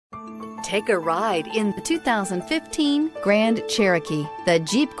Take a ride in the 2015 Grand Cherokee. The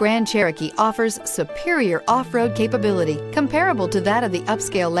Jeep Grand Cherokee offers superior off-road capability comparable to that of the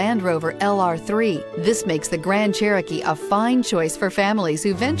upscale Land Rover LR3. This makes the Grand Cherokee a fine choice for families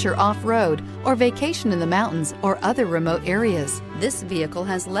who venture off-road or vacation in the mountains or other remote areas. This vehicle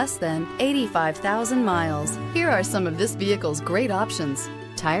has less than 85,000 miles. Here are some of this vehicle's great options: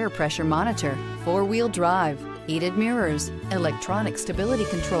 tire pressure monitor, four-wheel drive, heated mirrors, electronic stability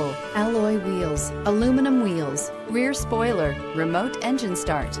control, alloy wheels, aluminum wheels, rear spoiler, remote engine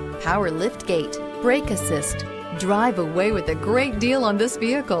start, power lift gate, brake assist. Drive away with a great deal on this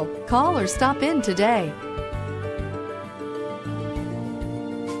vehicle. Call or stop in today.